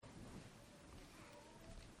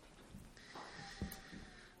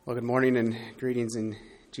Well, good morning and greetings in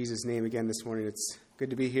Jesus' name again this morning. It's good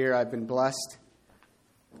to be here. I've been blessed.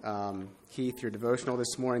 Keith, your devotional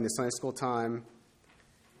this morning, the Sunday school time,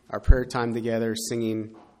 our prayer time together,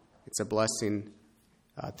 singing. It's a blessing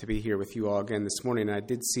to be here with you all again this morning. I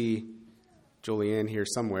did see Julianne here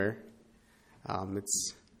somewhere. It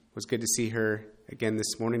was good to see her again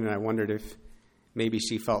this morning, and I wondered if maybe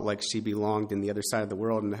she felt like she belonged in the other side of the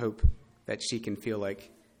world, and I hope that she can feel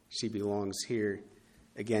like she belongs here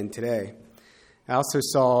again today. I also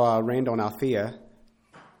saw Randall and Althea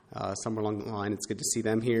somewhere along the line. It's good to see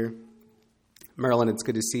them here. Marilyn, it's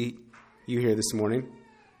good to see you here this morning.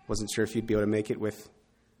 Wasn't sure if you'd be able to make it with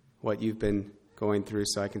what you've been going through,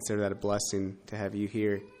 so I consider that a blessing to have you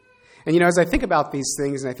here. And as I think about these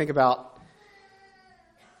things, and I think about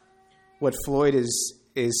what Floyd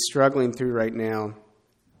is struggling through right now,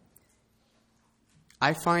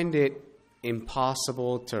 I find it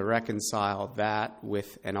impossible to reconcile that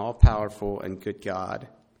with an all-powerful and good God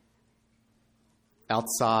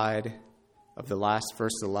outside of the last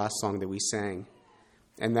verse of the last song that we sang.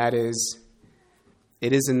 And that is,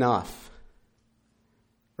 it is enough.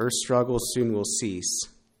 Earth's struggles soon will cease,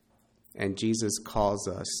 and Jesus calls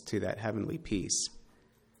us to that heavenly peace.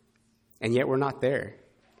 And yet we're not there.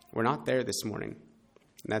 We're not there this morning.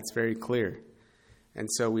 And that's very clear. And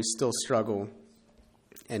so we still struggle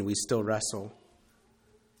and we still wrestle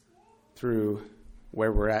through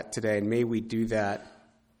where we're at today. And may we do that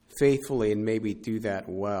faithfully, and may we do that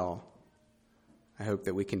well. I hope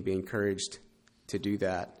that we can be encouraged to do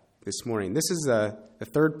that this morning. This is the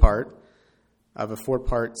third part of a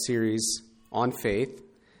four-part series on faith.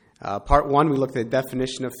 Part one, we looked at the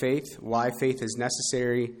definition of faith, why faith is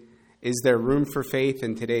necessary. Is there room for faith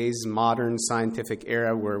in today's modern scientific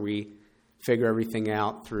era where we figure everything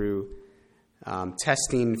out through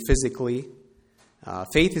testing physically?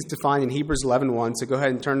 Faith is defined in Hebrews 11:1, so go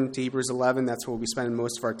ahead and turn to Hebrews 11. That's where we'll be spending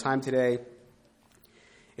most of our time today.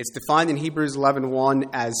 It's defined in Hebrews 11:1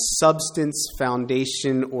 as substance,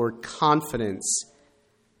 foundation, or confidence,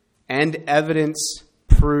 and evidence,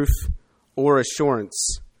 proof, or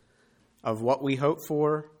assurance of what we hope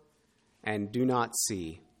for and do not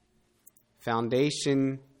see.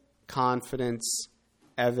 Foundation, confidence,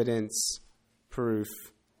 evidence, proof,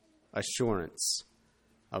 assurance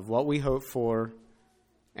of what we hope for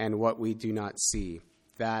and what we do not see.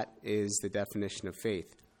 That is the definition of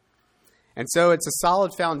faith. And so it's a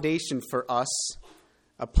solid foundation for us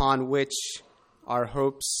upon which our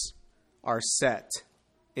hopes are set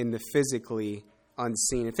in the physically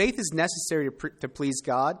unseen. And faith is necessary to please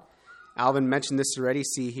God. Alvin mentioned this already.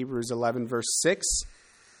 See Hebrews 11, verse 6.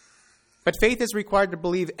 But faith is required to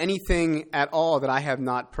believe anything at all that I have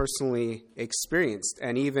not personally experienced.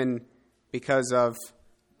 And even because of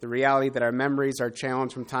the reality that our memories are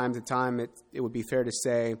challenged from time to time, it would be fair to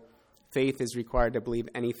say faith is required to believe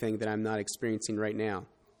anything that I'm not experiencing right now.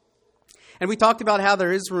 And we talked about how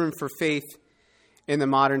there is room for faith in the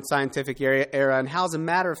modern scientific era, and how, as a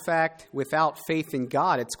matter of fact, without faith in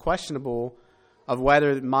God, it's questionable of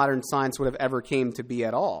whether modern science would have ever came to be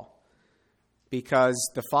at all. Because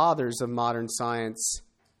the fathers of modern science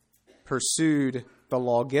pursued the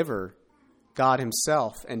lawgiver, God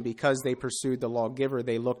himself, and because they pursued the lawgiver,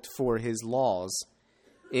 they looked for his laws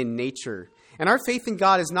in nature. And our faith in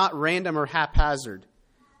God is not random or haphazard,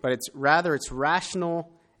 but it's rational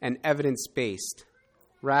and evidence-based.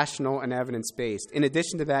 Rational and evidence-based. In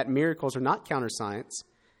addition to that, miracles are not counter-science,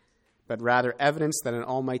 but rather evidence that an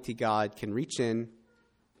almighty God can reach in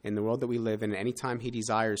the world that we live in anytime he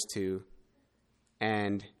desires to,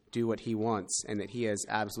 and do what he wants, and that he has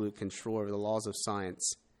absolute control over the laws of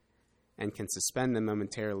science and can suspend them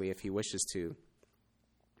momentarily if he wishes to.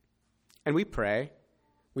 And we pray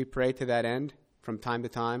to that end from time to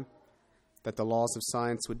time that the laws of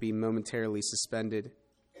science would be momentarily suspended,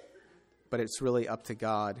 but it's really up to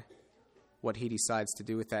God what he decides to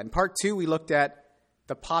do with that. In part two, we looked at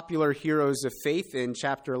the popular heroes of faith in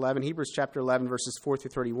chapter 11, Hebrews chapter 11, verses 4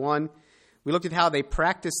 through 31. We looked at how they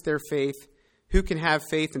practiced their faith, who can have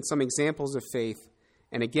faith, and some examples of faith.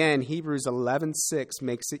 And again, Hebrews 11:6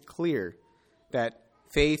 makes it clear that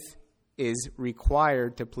faith is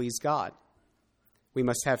required to please God. We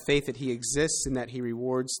must have faith that he exists and that he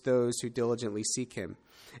rewards those who diligently seek him.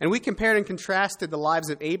 And we compared and contrasted the lives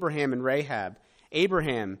of Abraham and Rahab.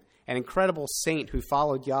 Abraham, an incredible saint who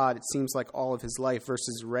followed God, it seems like all of his life,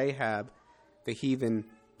 versus Rahab, the heathen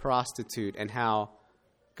prostitute, and how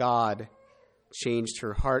God changed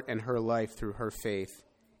her heart and her life through her faith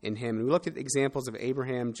in him. And we looked at examples of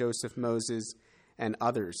Abraham, Joseph, Moses, and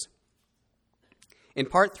others. In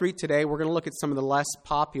part 3 today, we're going to look at some of the less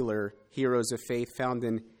popular heroes of faith found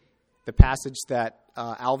in the passage that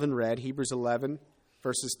Alvin read, Hebrews 11,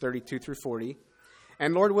 verses 32 through 40.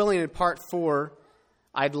 And Lord willing, in part 4,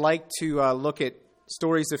 I'd like to look at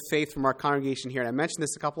stories of faith from our congregation here. And I mentioned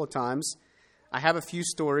this a couple of times. I have a few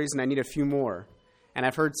stories, and I need a few more. And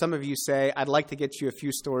I've heard some of you say, I'd like to get you a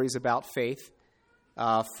few stories about faith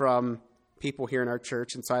from people here in our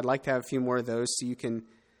church. And so I'd like to have a few more of those so you can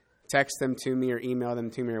text them to me or email them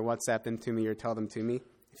to me or WhatsApp them to me or tell them to me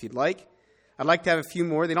if you'd like. I'd like to have a few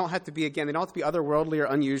more. They don't have to be otherworldly or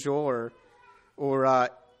unusual or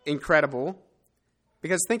incredible.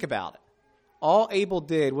 Because think about it. All Abel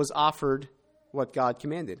did was offered what God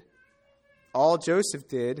commanded. All Joseph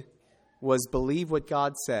did was believe what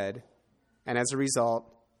God said, and as a result,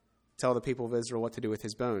 tell the people of Israel what to do with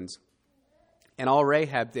his bones. And all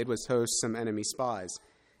Rahab did was host some enemy spies.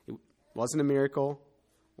 It wasn't a miracle,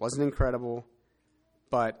 wasn't incredible,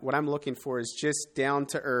 but what I'm looking for is just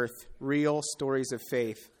down-to-earth, real stories of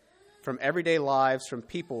faith from everyday lives, from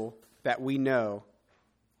people that we know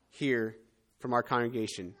here from our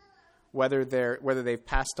congregation, whether they've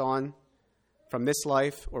passed on from this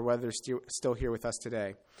life or whether they're still here with us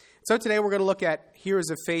today. So today we're going to look at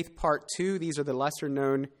Heroes of Faith Part 2. These are the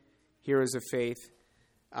lesser-known heroes of faith.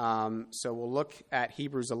 So we'll look at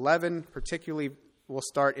Hebrews 11. Particularly, we'll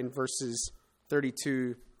start in verses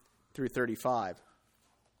 32 through 35.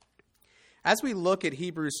 As we look at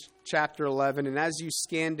Hebrews chapter 11, and as you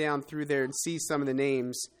scan down through there and see some of the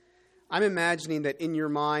names, I'm imagining that in your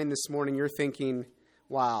mind this morning you're thinking,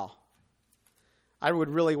 wow, I would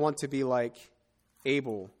really want to be like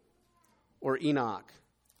Abel or Enoch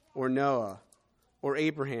or Noah or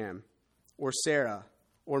Abraham or Sarah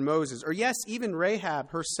or Moses, or yes, even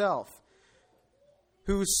Rahab herself,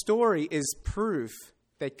 whose story is proof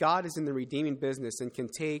that God is in the redeeming business and can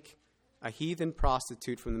take a heathen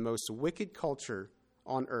prostitute from the most wicked culture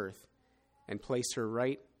on earth and place her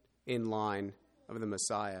right in line of the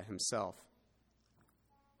Messiah himself.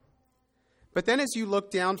 But then as you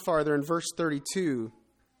look down farther in verse 32,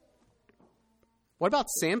 what about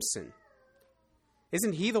Samson?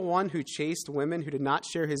 Isn't he the one who chased women who did not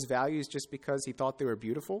share his values just because he thought they were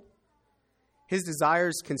beautiful? His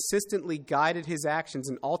desires consistently guided his actions,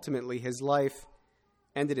 and ultimately his life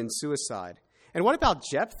ended in suicide. And what about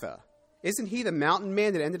Jephthah? Isn't he the mountain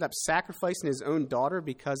man that ended up sacrificing his own daughter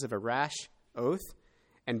because of a rash oath?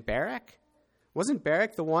 And Barak? Wasn't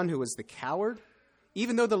Barak the one who was the coward?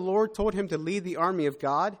 Even though the Lord told him to lead the army of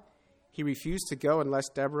God, he refused to go unless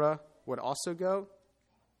Deborah would also go.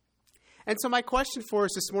 And so my question for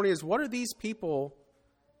us this morning is, what are these people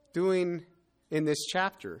doing in this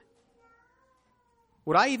chapter?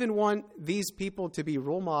 Would I even want these people to be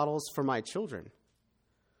role models for my children?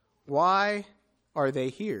 Why are they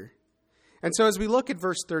here? And so as we look at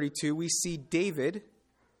verse 32, we see David,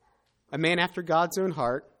 a man after God's own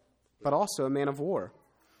heart, but also a man of war,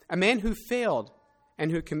 a man who failed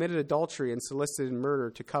and who committed adultery and solicited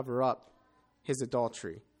murder to cover up his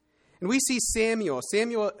adultery. And we see Samuel.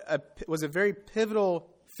 Samuel was a very pivotal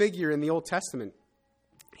figure in the Old Testament.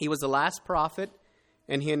 He was the last prophet,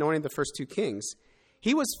 and he anointed the first two kings.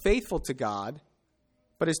 He was faithful to God,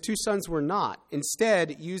 but his two sons were not,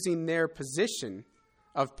 instead using their position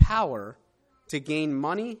of power to gain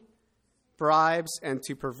money, bribes, and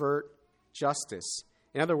to pervert justice.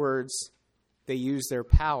 In other words, they used their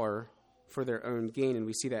power for their own gain, and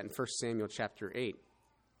we see that in 1 Samuel chapter 8.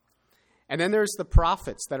 And then there's the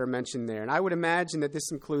prophets that are mentioned there. And I would imagine that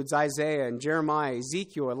this includes Isaiah and Jeremiah,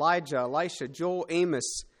 Ezekiel, Elijah, Elisha, Joel,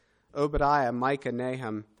 Amos, Obadiah, Micah,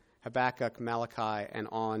 Nahum, Habakkuk, Malachi, and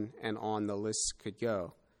on the list could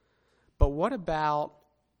go. But what about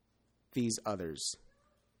these others?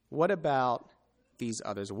 What about these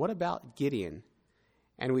others? What about Gideon?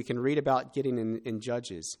 And we can read about Gideon in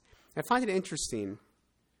Judges. I find it interesting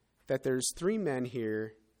that there's 3 men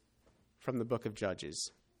here from the book of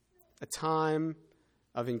Judges. A time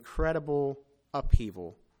of incredible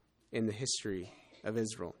upheaval in the history of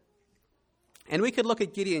Israel. And we could look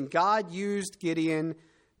at Gideon. God used Gideon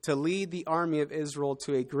to lead the army of Israel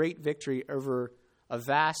to a great victory over a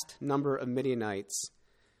vast number of Midianites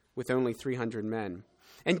with only 300 men.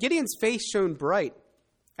 And Gideon's face shone bright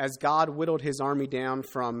as God whittled his army down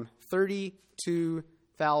from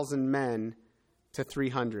 32,000 men to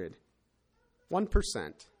 300.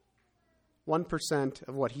 1%. 1%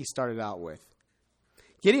 of what he started out with.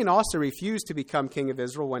 Gideon also refused to become king of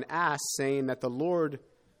Israel when asked, saying that the Lord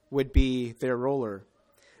would be their ruler.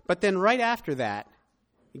 But then right after that,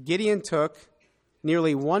 Gideon took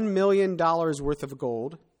nearly $1 million worth of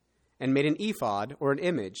gold and made an ephod, or an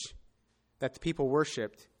image, that the people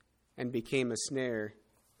worshipped and became a snare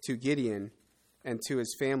to Gideon and to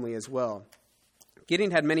his family as well.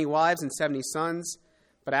 Gideon had many wives and 70 sons,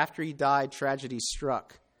 but after he died, tragedy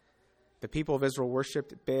struck. The people of Israel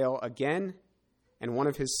worshipped Baal again, and one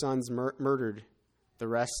of his sons murdered the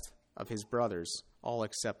rest of his brothers, all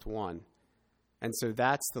except one. And so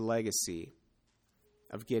that's the legacy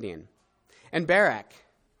of Gideon. And Barak,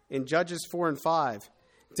 in Judges 4 and 5,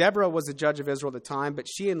 Deborah was the judge of Israel at the time, but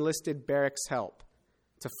she enlisted Barak's help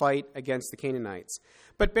to fight against the Canaanites.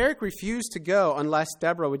 But Barak refused to go unless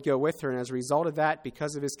Deborah would go with her, and as a result of that,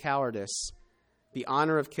 because of his cowardice, the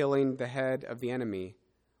honor of killing the head of the enemy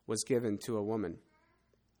was given to a woman.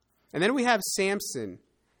 And then we have Samson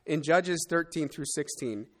in Judges 13 through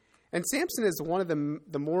 16. And Samson is one of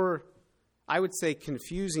the more, I would say,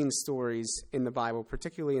 confusing stories in the Bible,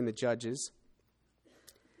 particularly in the Judges.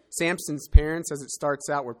 Samson's parents, as it starts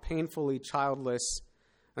out, were painfully childless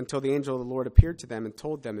until the angel of the Lord appeared to them and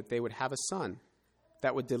told them that they would have a son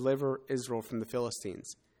that would deliver Israel from the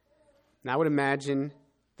Philistines. And I would imagine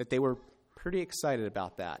that they were pretty excited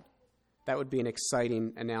about that. That would be an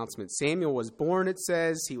exciting announcement. Samuel was born, it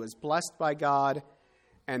says. He was blessed by God,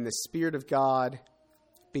 and the Spirit of God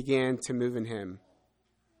began to move in him.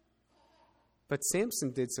 But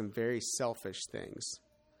Samson did some very selfish things,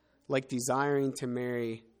 like desiring to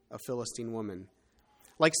marry a Philistine woman,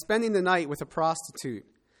 like spending the night with a prostitute,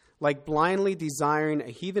 like blindly desiring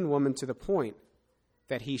a heathen woman to the point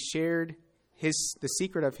that he shared the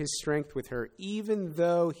secret of his strength with her, even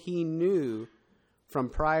though he knew from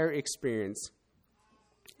prior experience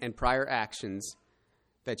and prior actions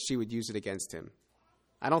that she would use it against him.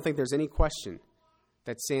 I don't think there's any question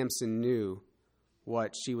that Samson knew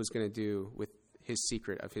what she was going to do with his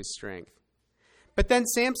secret of his strength. But then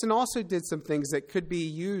Samson also did some things that could be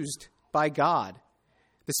used by God.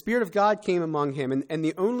 The Spirit of God came among him, and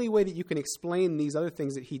the only way that you can explain these other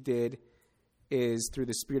things that he did is through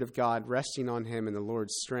the Spirit of God resting on him and the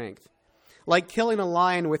Lord's strength. Like killing a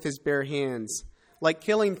lion with his bare hands, like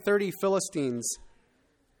killing 30 Philistines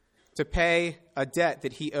to pay a debt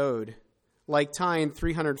that he owed, like tying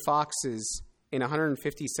 300 foxes in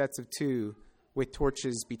 150 sets of two with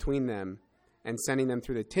torches between them and sending them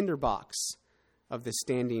through the tinderbox of the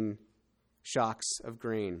standing shocks of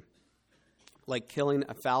grain, like killing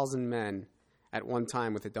 1,000 men at one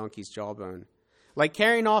time with a donkey's jawbone, like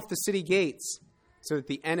carrying off the city gates so that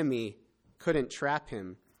the enemy couldn't trap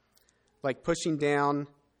him, like pushing down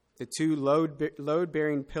the two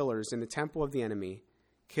load-bearing pillars in the temple of the enemy,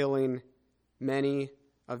 killing many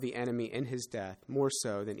of the enemy in his death, more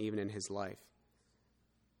so than even in his life.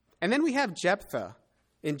 And then we have Jephthah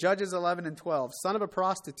in Judges 11 and 12, son of a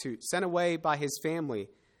prostitute, sent away by his family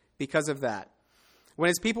because of that. When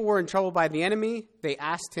his people were in trouble by the enemy, they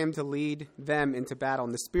asked him to lead them into battle.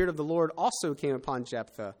 And the Spirit of the Lord also came upon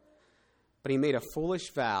Jephthah, but he made a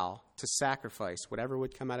foolish vow to sacrifice whatever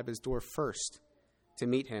would come out of his door first to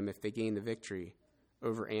meet him if they gained the victory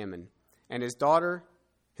over Ammon. And his daughter,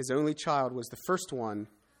 his only child, was the first one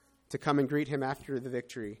to come and greet him after the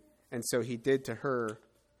victory. And so he did to her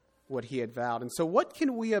what he had vowed. And so what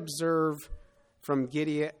can we observe from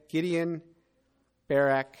Gideon,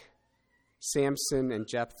 Barak, Samson, and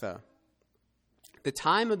Jephthah? The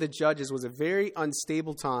time of the judges was a very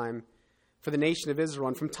unstable time for the nation of Israel.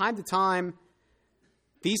 And from time to time,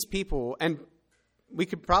 these people, and we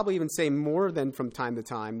could probably even say more than from time to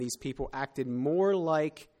time, these people acted more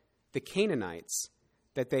like the Canaanites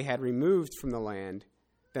that they had removed from the land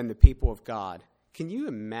than the people of God. Can you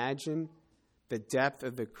imagine the depth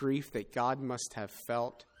of the grief that God must have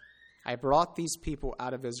felt? I brought these people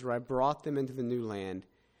out of Israel. I brought them into the new land,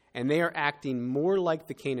 and they are acting more like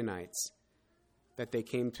the Canaanites that they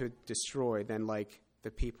came to destroy than like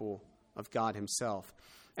the people of God himself.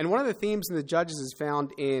 And one of the themes in the Judges is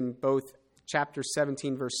found in both chapter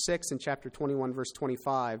 17, verse 6, and chapter 21, verse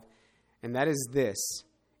 25, and that is this: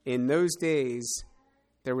 in those days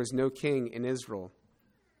there was no king in Israel.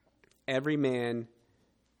 Every man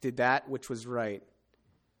did that which was right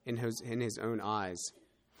in his own eyes.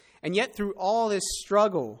 And yet through all this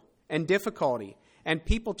struggle and difficulty and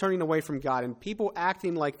people turning away from God and people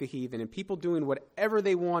acting like the heathen and people doing whatever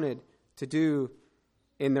they wanted to do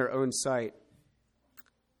in their own sight,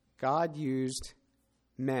 God used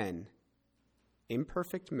men,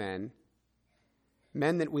 imperfect men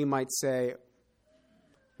that we might say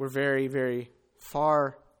were very, very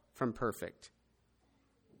far from perfect,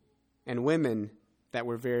 and women that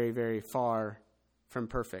were very, very far from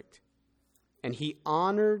perfect. And he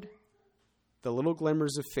honored the little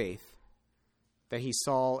glimmers of faith that he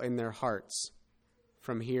saw in their hearts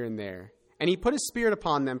from here and there. And he put his Spirit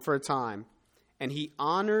upon them for a time, and he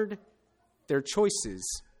honored their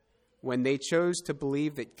choices when they chose to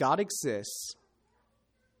believe that God exists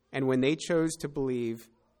and when they chose to believe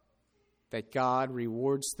that God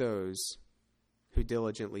rewards those who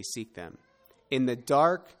diligently seek them. In the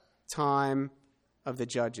dark time of the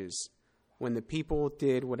judges, when the people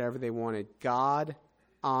did whatever they wanted, God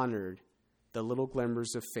honored the little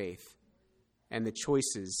glimmers of faith and the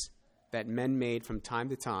choices that men made from time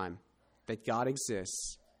to time, that God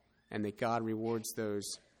exists and that God rewards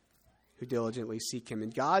those who diligently seek him.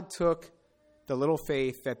 And God took the little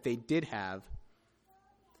faith that they did have,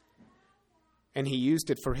 and he used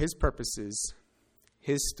it for his purposes,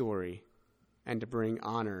 his story, and to bring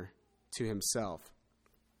honor to himself.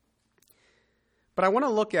 But I want to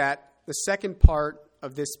look at the second part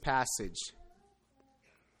of this passage,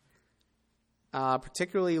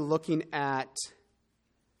 particularly looking at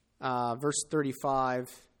verse 35,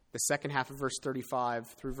 the second half of verse 35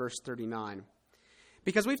 through verse 39.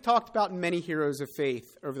 Because we've talked about many heroes of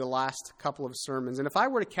faith over the last couple of sermons. And if I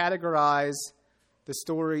were to categorize the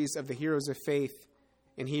stories of the heroes of faith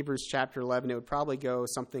in Hebrews chapter 11, it would probably go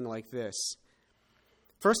something like this.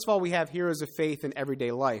 First of all, we have heroes of faith in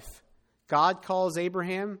everyday life. God calls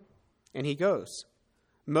Abraham, and he goes.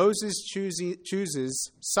 Moses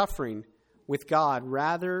chooses suffering with God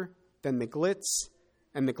rather than the glitz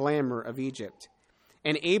and the glamour of Egypt.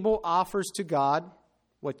 And Abel offers to God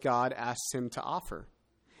what God asks him to offer.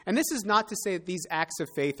 And this is not to say that these acts of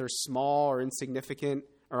faith are small or insignificant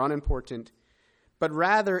or unimportant, but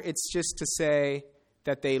rather it's just to say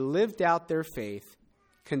that they lived out their faith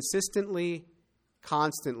consistently,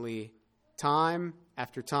 constantly, time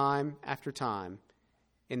after time after time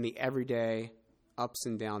in the everyday ups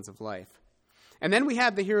and downs of life. And then we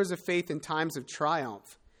have the heroes of faith in times of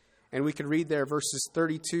triumph. And we could read there verses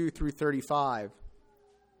 32 through 35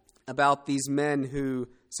 about these men who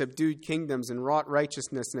subdued kingdoms and wrought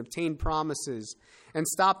righteousness and obtained promises and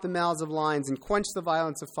stopped the mouths of lions and quenched the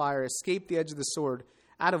violence of fire, escaped the edge of the sword,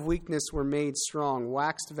 out of weakness were made strong,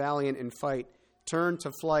 waxed valiant in fight, turned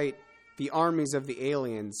to flight the armies of the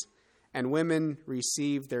aliens, and women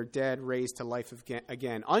received their dead raised to life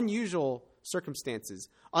again. Unusual circumstances,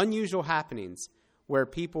 unusual happenings where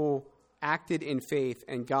people acted in faith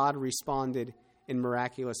and God responded in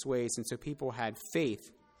miraculous ways. And so people had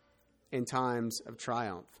faith in times of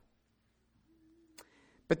triumph.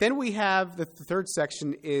 But then we have the third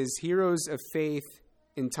section is heroes of faith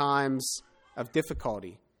in times of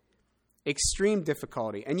difficulty, extreme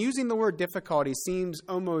difficulty. And using the word difficulty seems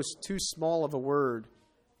almost too small of a word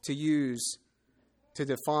to use to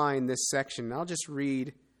define this section. I'll just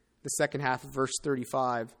read the second half of verse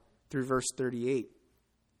 35 through verse 38.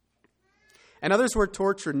 And others were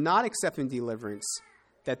tortured, not accepting deliverance,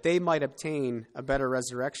 that they might obtain a better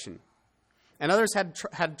resurrection. And others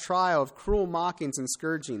had trial of cruel mockings and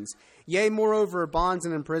scourgings. Yea, moreover, bonds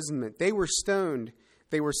and imprisonment. They were stoned,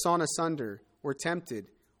 they were sawn asunder, were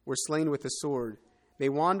tempted, were slain with the sword. They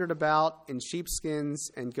wandered about in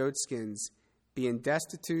sheepskins and goatskins, being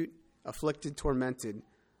destitute, afflicted, tormented,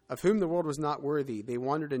 of whom the world was not worthy. They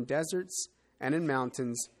wandered in deserts and in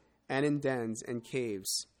mountains and in dens and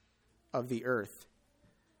caves of the earth.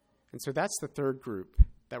 And so that's the third group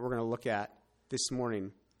that we're going to look at this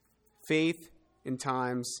morning. Faith in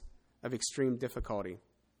times of extreme difficulty.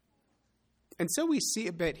 And so we see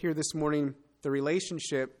a bit here this morning the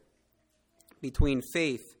relationship between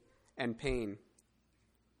faith and pain.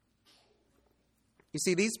 You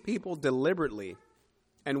see, these people deliberately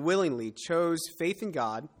and willingly chose faith in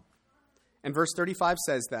God, and verse 35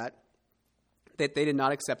 says that they did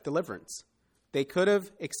not accept deliverance. They could have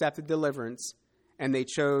accepted deliverance, and they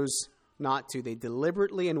chose not to. They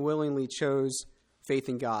deliberately and willingly chose faith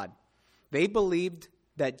in God. They believed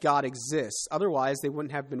that God exists. Otherwise, they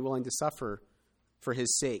wouldn't have been willing to suffer for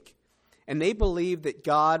his sake. And they believed that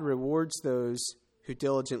God rewards those who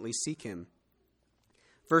diligently seek him.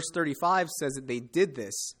 Verse 35 says that they did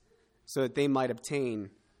this so that they might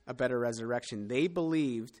obtain a better resurrection. They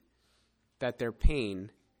believed that their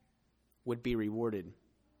pain would be rewarded.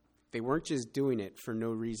 They weren't just doing it for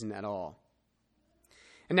no reason at all.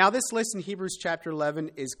 And now this list in Hebrews chapter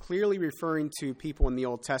 11 is clearly referring to people in the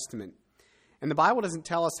Old Testament. And the Bible doesn't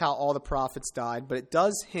tell us how all the prophets died, but it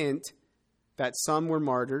does hint that some were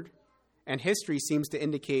martyred. And history seems to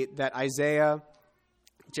indicate that Isaiah,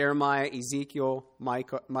 Jeremiah, Ezekiel,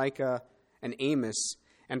 Micah, and Amos,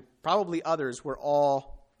 and probably others, were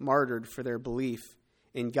all martyred for their belief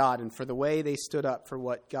in God and for the way they stood up for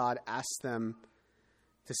what God asked them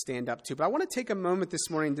to stand up to. But I want to take a moment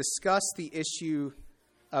this morning and discuss the issue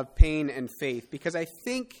of pain and faith, because I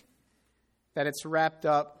think that it's wrapped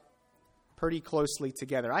up pretty closely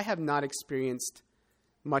together. I have not experienced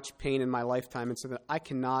much pain in my lifetime, and so that I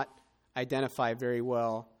cannot identify very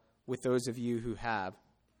well with those of you who have.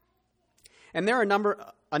 And there are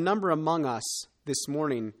a number among us this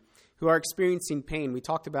morning who are experiencing pain. We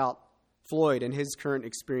talked about Floyd and his current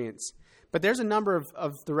experience. But there's a number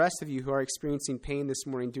of the rest of you who are experiencing pain this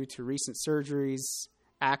morning due to recent surgeries,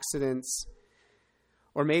 accidents,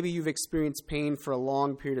 or maybe you've experienced pain for a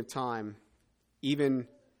long period of time, even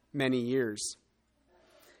many years.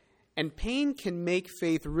 And pain can make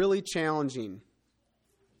faith really challenging.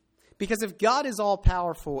 Because if God is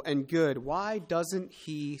all-powerful and good, why doesn't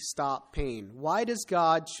he stop pain? Why does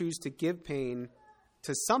God choose to give pain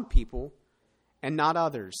to some people and not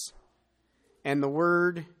others? And the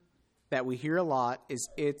word that we hear a lot is,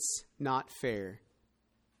 it's not fair.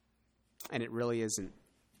 And it really isn't.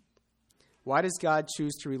 Why does God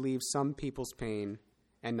choose to relieve some people's pain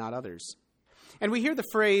and not others? And we hear the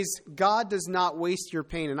phrase, God does not waste your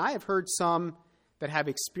pain. And I have heard some that have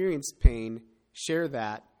experienced pain share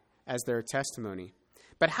that as their testimony.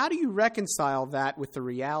 But how do you reconcile that with the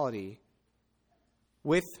reality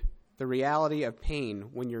of pain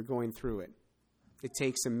when you're going through it? It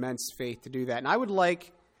takes immense faith to do that. And I would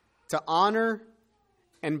like to honor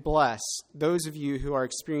and bless those of you who are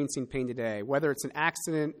experiencing pain today, whether it's an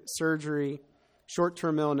accident, surgery,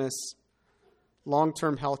 short-term illness,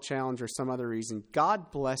 long-term health challenge, or some other reason.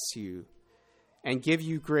 God bless you and give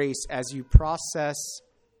you grace as you process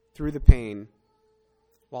through the pain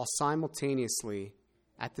while simultaneously,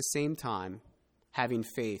 at the same time, having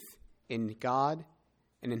faith in God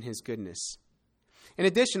and in his goodness. In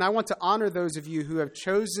addition, I want to honor those of you who have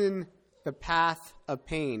chosen the path of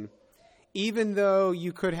pain, even though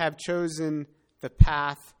you could have chosen the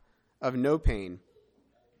path of no pain.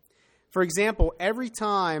 For example, every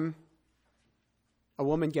time a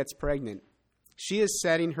woman gets pregnant, she is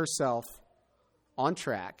setting herself on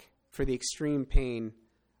track for the extreme pain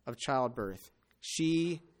of childbirth.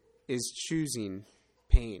 She is choosing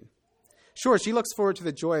pain. Sure, she looks forward to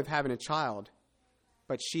the joy of having a child,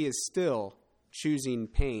 but she is still choosing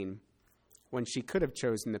pain when she could have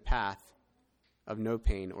chosen the path of no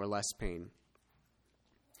pain or less pain.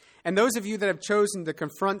 And those of you that have chosen to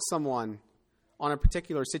confront someone on a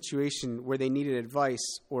particular situation where they needed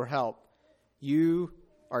advice or help, you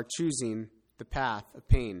are choosing the path of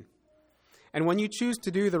pain. And when you choose to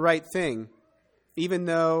do the right thing, even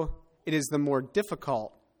though it is the more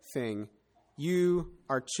difficult thing, you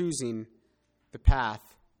are choosing the path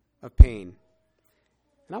of pain.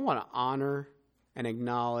 And I want to honor and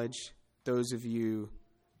acknowledge those of you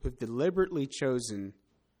who've deliberately chosen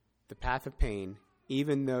the path of pain,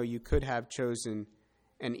 even though you could have chosen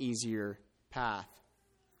an easier path.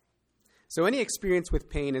 So any experience with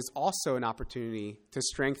pain is also an opportunity to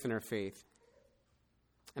strengthen our faith.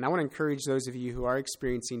 And I want to encourage those of you who are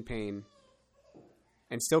experiencing pain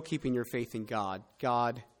and still keeping your faith in God.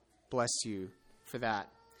 God bless you for that.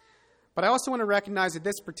 But I also want to recognize that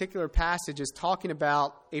this particular passage is talking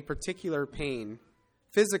about a particular pain,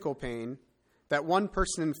 physical pain, that one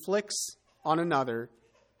person inflicts on another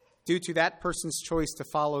due to that person's choice to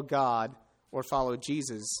follow God or follow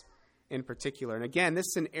Jesus in particular. And again, this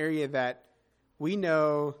is an area that we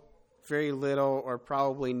know very little or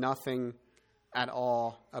probably nothing at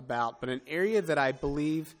all about, but an area that I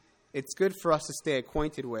believe it's good for us to stay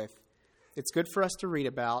acquainted with. It's good for us to read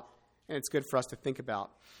about, and it's good for us to think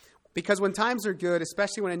about. Because when times are good,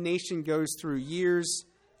 especially when a nation goes through years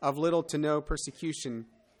of little to no persecution,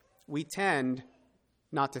 we tend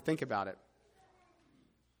not to think about it.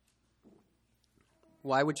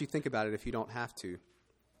 Why would you think about it if you don't have to?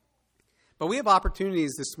 But we have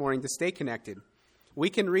opportunities this morning to stay connected. We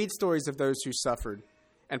can read stories of those who suffered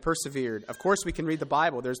and persevered. Of course, we can read the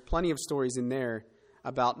Bible. There's plenty of stories in there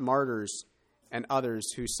about martyrs and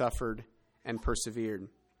others who suffered and persevered.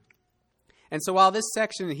 And so while this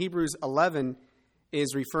section in Hebrews 11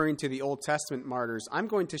 is referring to the Old Testament martyrs, I'm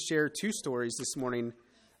going to share two stories this morning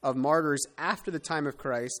of martyrs after the time of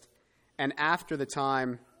Christ and after the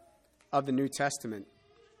time of the New Testament.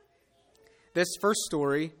 This first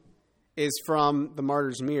story is from the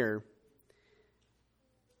Martyr's Mirror.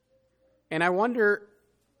 And I wonder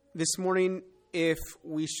this morning if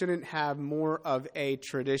we shouldn't have more of a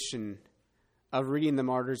tradition of reading the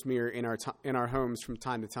Martyr's Mirror in our homes from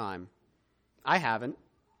time to time. I haven't.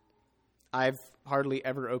 I've hardly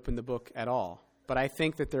ever opened the book at all. But I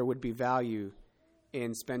think that there would be value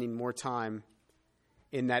in spending more time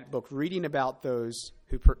in that book, reading about those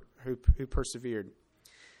who persevered.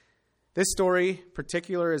 This story,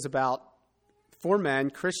 particular, is about four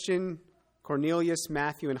men, Christian, Cornelius,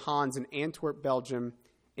 Matthew, and Hans, in Antwerp, Belgium,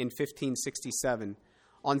 in 1567.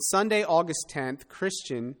 On Sunday, August 10th,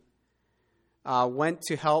 Christian went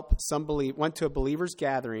to a believers'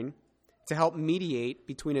 gathering to help mediate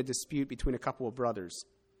between a dispute between a couple of brothers.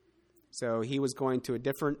 So he was going to a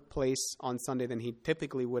different place on Sunday than he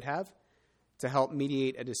typically would have to help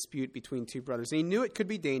mediate a dispute between two brothers. And he knew it could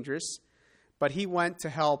be dangerous, but he went to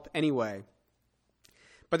help anyway.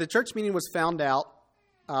 But the church meeting was found out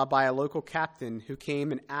by a local captain who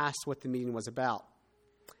came and asked what the meeting was about.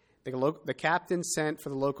 The captain sent for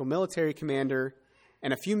the local military commander,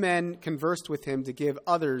 and a few men conversed with him to give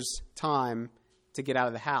others time to get out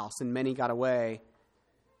of the house, and many got away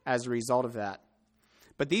as a result of that.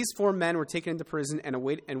 But these 4 men were taken into prison, and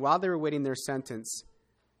while they were awaiting their sentence,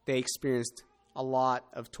 they experienced a lot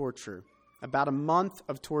of torture, about a month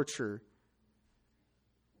of torture.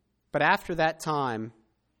 But after that time,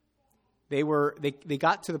 they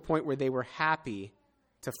got to the point where they were happy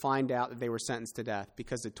to find out that they were sentenced to death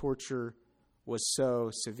because the torture was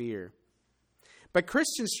so severe. But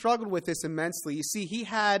Christian struggled with this immensely. You see, he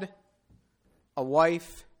had a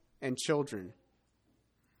wife and children.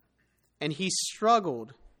 And he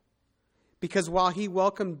struggled because while he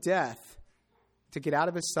welcomed death to get out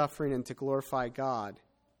of his suffering and to glorify God,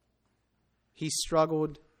 he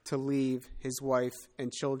struggled to leave his wife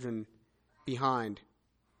and children behind.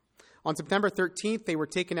 On September 13th, they were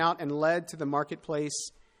taken out and led to the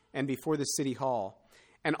marketplace and before the city hall.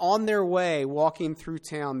 And on their way, walking through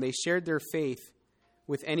town, they shared their faith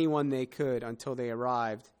with anyone they could until they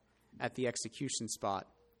arrived at the execution spot.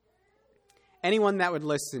 Anyone that would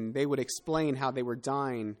listen, they would explain how they were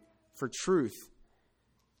dying for truth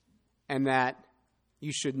and that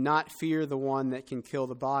you should not fear the one that can kill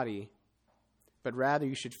the body, but rather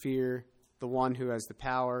you should fear the one who has the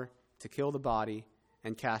power to kill the body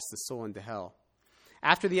and cast the soul into hell.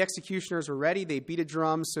 After the executioners were ready, they beat a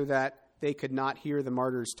drum so that they could not hear the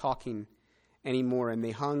martyrs talking anymore, and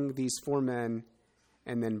they hung these 4 men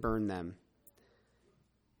and then burned them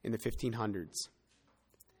in the 1500s.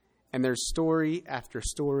 And there's story after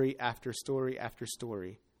story after story after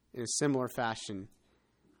story in a similar fashion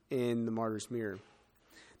in the Martyr's Mirror.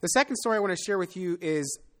 The second story I want to share with you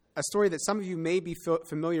is a story that some of you may be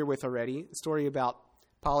familiar with already, a story about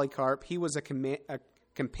Polycarp. He was a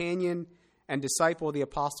companion and disciple of the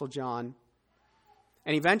Apostle John,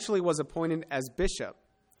 and eventually was appointed as bishop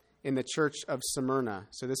in the church of Smyrna.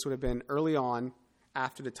 So this would have been early on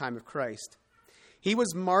after the time of Christ. He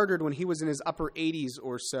was martyred when he was in his upper 80s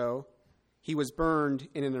or so. He was burned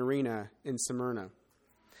in an arena in Smyrna.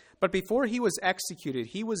 But before he was executed,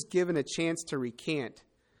 he was given a chance to recant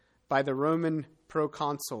by the Roman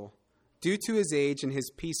proconsul due to his age and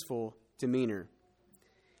his peaceful demeanor.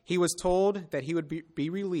 He was told that he would be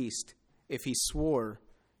released if he swore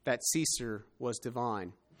that Caesar was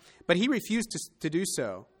divine. But he refused to do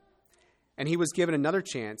so, and he was given another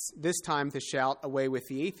chance, this time to shout away with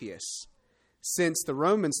the atheists, since the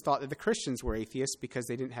Romans thought that the Christians were atheists because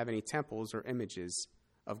they didn't have any temples or images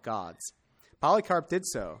of gods. Polycarp did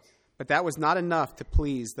so, but that was not enough to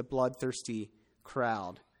please the bloodthirsty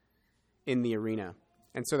crowd in the arena.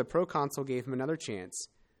 And so the proconsul gave him another chance,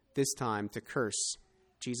 this time to curse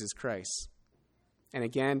Jesus Christ. And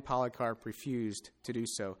again, Polycarp refused to do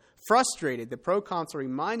so. Frustrated, the proconsul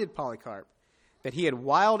reminded Polycarp that he had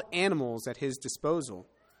wild animals at his disposal.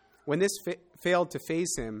 When this failed to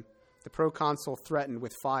faze him, the proconsul threatened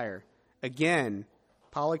with fire. Again,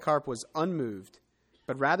 Polycarp was unmoved,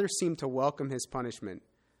 but rather seemed to welcome his punishment.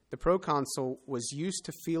 The proconsul was used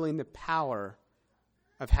to feeling the power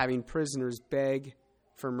of having prisoners beg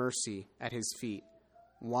for mercy at his feet.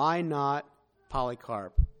 Why not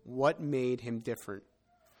Polycarp? What made him different?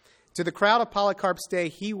 To the crowd of Polycarp's day,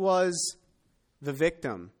 he was the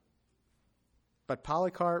victim. But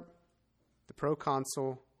Polycarp, the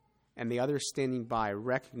proconsul, and the others standing by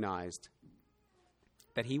recognized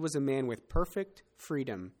that he was a man with perfect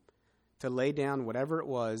freedom to lay down whatever it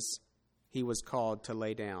was he was called to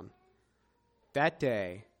lay down. That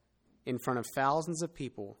day, in front of thousands of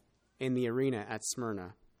people in the arena at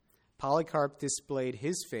Smyrna, Polycarp displayed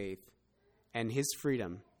his faith and his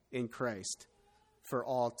freedom in Christ for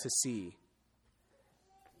all to see.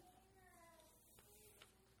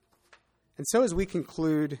 And so as we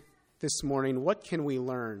conclude this morning, what can we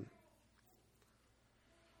learn?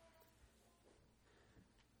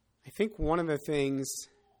 I think one of the things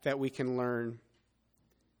that we can learn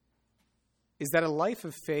is that a life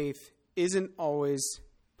of faith isn't always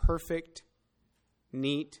perfect,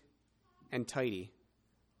 neat, and tidy.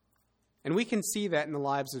 And we can see that in the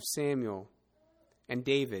lives of Samuel and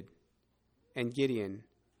David and Gideon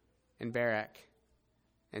and Barak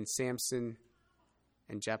and Samson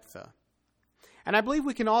and Jephthah. And I believe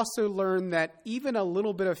we can also learn that even a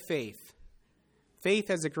little bit of faith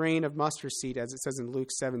as a grain of mustard seed, as it says in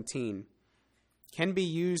Luke 17, can be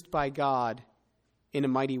used by God in a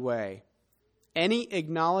mighty way Any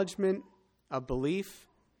acknowledgement of belief,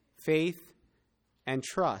 faith, and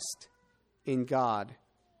trust in God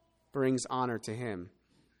brings honor to him.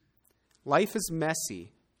 Life is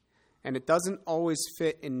messy, and it doesn't always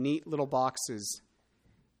fit in neat little boxes,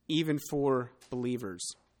 even for believers.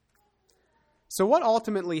 So what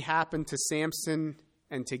ultimately happened to Samson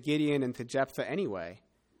and to Gideon and to Jephthah anyway?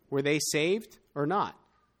 Were they saved or not?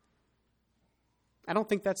 I don't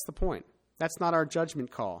think that's the point. That's not our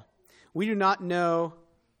judgment call. We do not know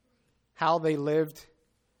how they lived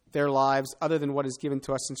their lives other than what is given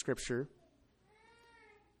to us in Scripture.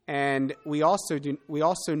 And we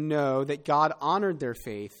also know that God honored their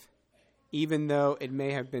faith, even though it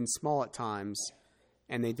may have been small at times,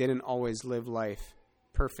 and they didn't always live life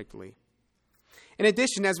perfectly. In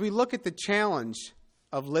addition, as we look at the challenge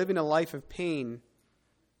of living a life of pain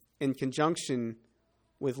in conjunction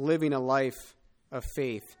with living a life of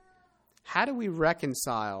faith, how do we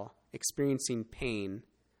reconcile experiencing pain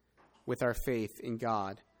with our faith in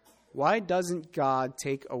God? Why doesn't God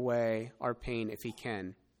take away our pain if he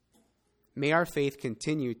can? May our faith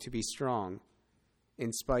continue to be strong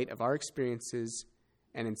in spite of our experiences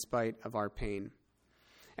and in spite of our pain.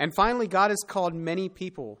 And finally, God has called many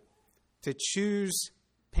people to choose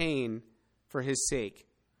pain for his sake.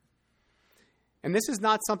 And this is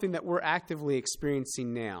not something that we're actively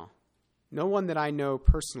experiencing now. No one that I know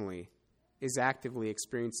personally is actively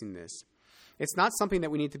experiencing this. It's not something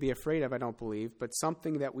that we need to be afraid of, I don't believe, but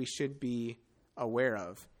something that we should be aware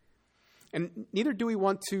of. And neither do we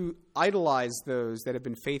want to idolize those that have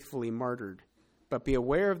been faithfully martyred, but be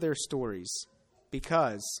aware of their stories,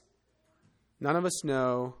 because none of us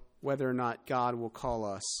know whether or not God will call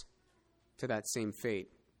us to that same fate.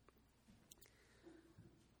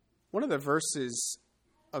 One of the verses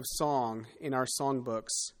of song in our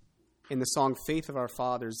songbooks, in the song Faith of Our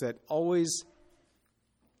Fathers, that always,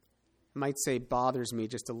 might say, bothers me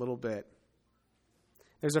just a little bit.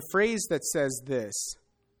 There's a phrase that says this: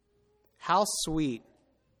 how sweet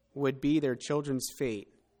would be their children's fate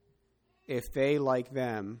if they, like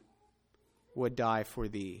them, would die for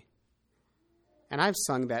thee. And I've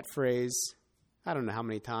sung that phrase, I don't know how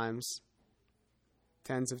many times,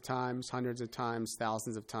 tens of times, hundreds of times,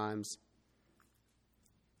 thousands of times.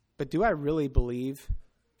 But do I really believe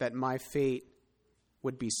that my fate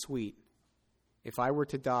would be sweet if I were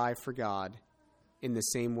to die for God in the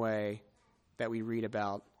same way that we read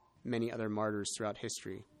about many other martyrs throughout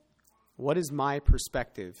history? What is my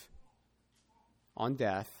perspective on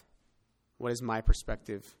death? What is my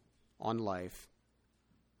perspective on life?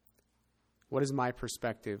 What is my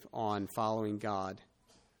perspective on following God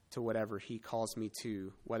to whatever he calls me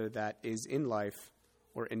to, whether that is in life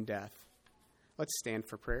or in death? Let's stand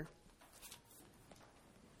for prayer.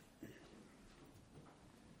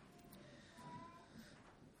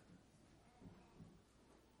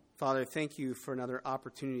 Father, thank you for another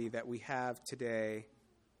opportunity that we have today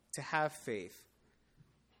to have faith.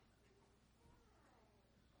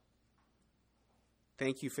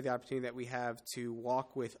 Thank you for the opportunity that we have to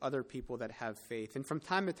walk with other people that have faith. And from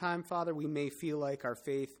time to time, Father, we may feel like our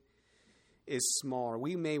faith is small.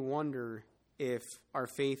 We may wonder if our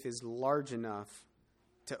faith is large enough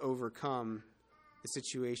to overcome the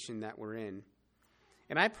situation that we're in.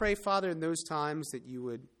 And I pray, Father, in those times that you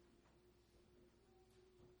would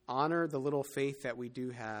honor the little faith that we do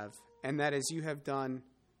have, and that as you have done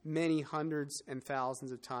many hundreds and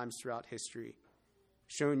thousands of times throughout history,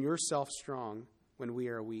 shown yourself strong when we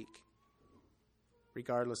are weak,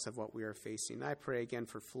 regardless of what we are facing. I pray again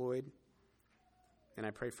for Floyd, and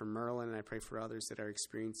I pray for Merlin, and I pray for others that are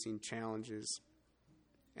experiencing challenges.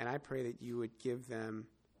 And I pray that you would give them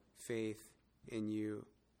faith in you.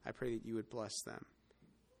 I pray that you would bless them,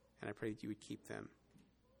 and I pray that you would keep them.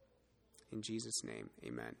 In Jesus' name,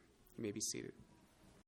 amen. You may be seated.